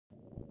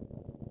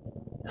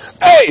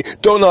Hey,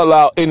 don't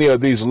allow any of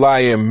these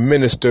lying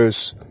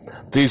ministers,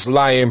 these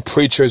lying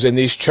preachers in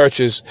these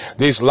churches,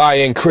 these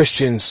lying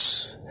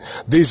Christians,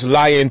 these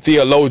lying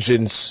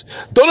theologians.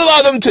 Don't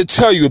allow them to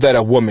tell you that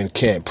a woman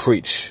can't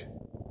preach,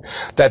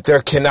 that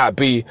there cannot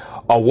be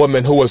a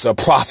woman who is a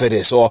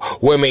prophetess, or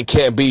women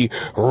can't be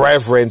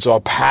reverends or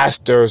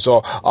pastors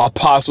or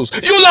apostles.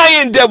 You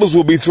lying devils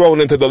will be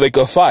thrown into the lake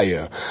of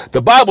fire.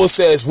 The Bible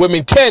says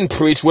women can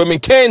preach, women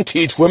can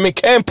teach, women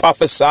can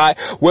prophesy,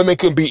 women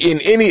can be in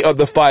any of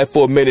the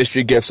fivefold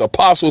ministry gifts: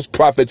 apostles,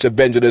 prophets,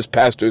 evangelists,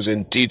 pastors,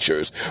 and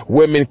teachers.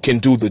 Women can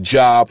do the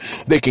job.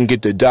 They can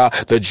get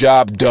the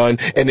job done,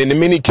 and in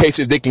many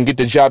cases they can get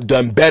the job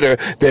done better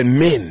than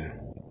men.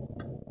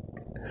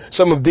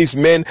 Some of these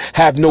men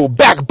have no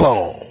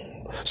backbone,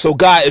 so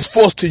God is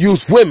forced to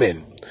use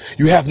women.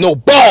 You have no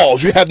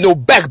balls, you have no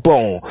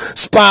backbone,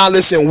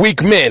 spineless and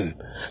weak men.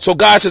 So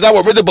God says, I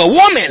will raise up a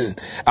woman.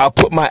 I'll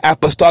put my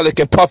apostolic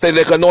and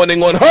prophetic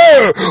anointing on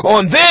her,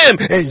 on them,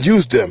 and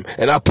use them.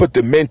 And I'll put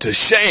the men to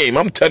shame.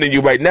 I'm telling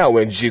you right now,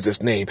 in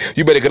Jesus' name.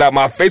 You better get out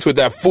my face with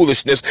that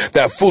foolishness,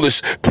 that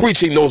foolish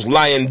preaching, those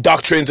lying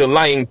doctrines and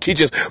lying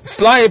teachings,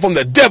 flying from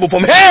the devil,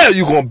 from hell.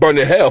 You're going to burn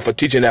in hell for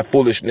teaching that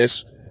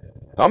foolishness.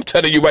 I'm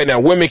telling you right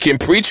now, women can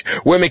preach,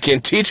 women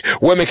can teach,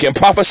 women can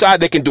prophesy,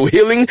 they can do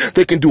healing,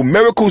 they can do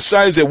miracles,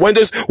 signs, and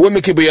wonders.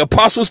 Women can be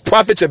apostles,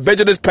 prophets,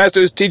 evangelists,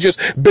 pastors,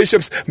 teachers,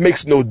 bishops.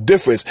 Makes no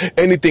difference.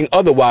 Anything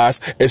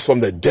otherwise is from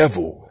the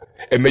devil.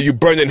 And may you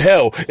burn in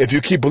hell if you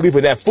keep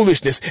believing that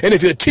foolishness and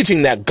if you're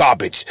teaching that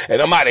garbage.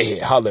 And I'm out of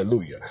here.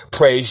 Hallelujah.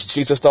 Praise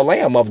Jesus, the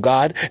Lamb of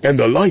God and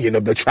the Lion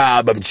of the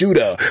tribe of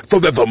Judah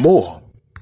forevermore.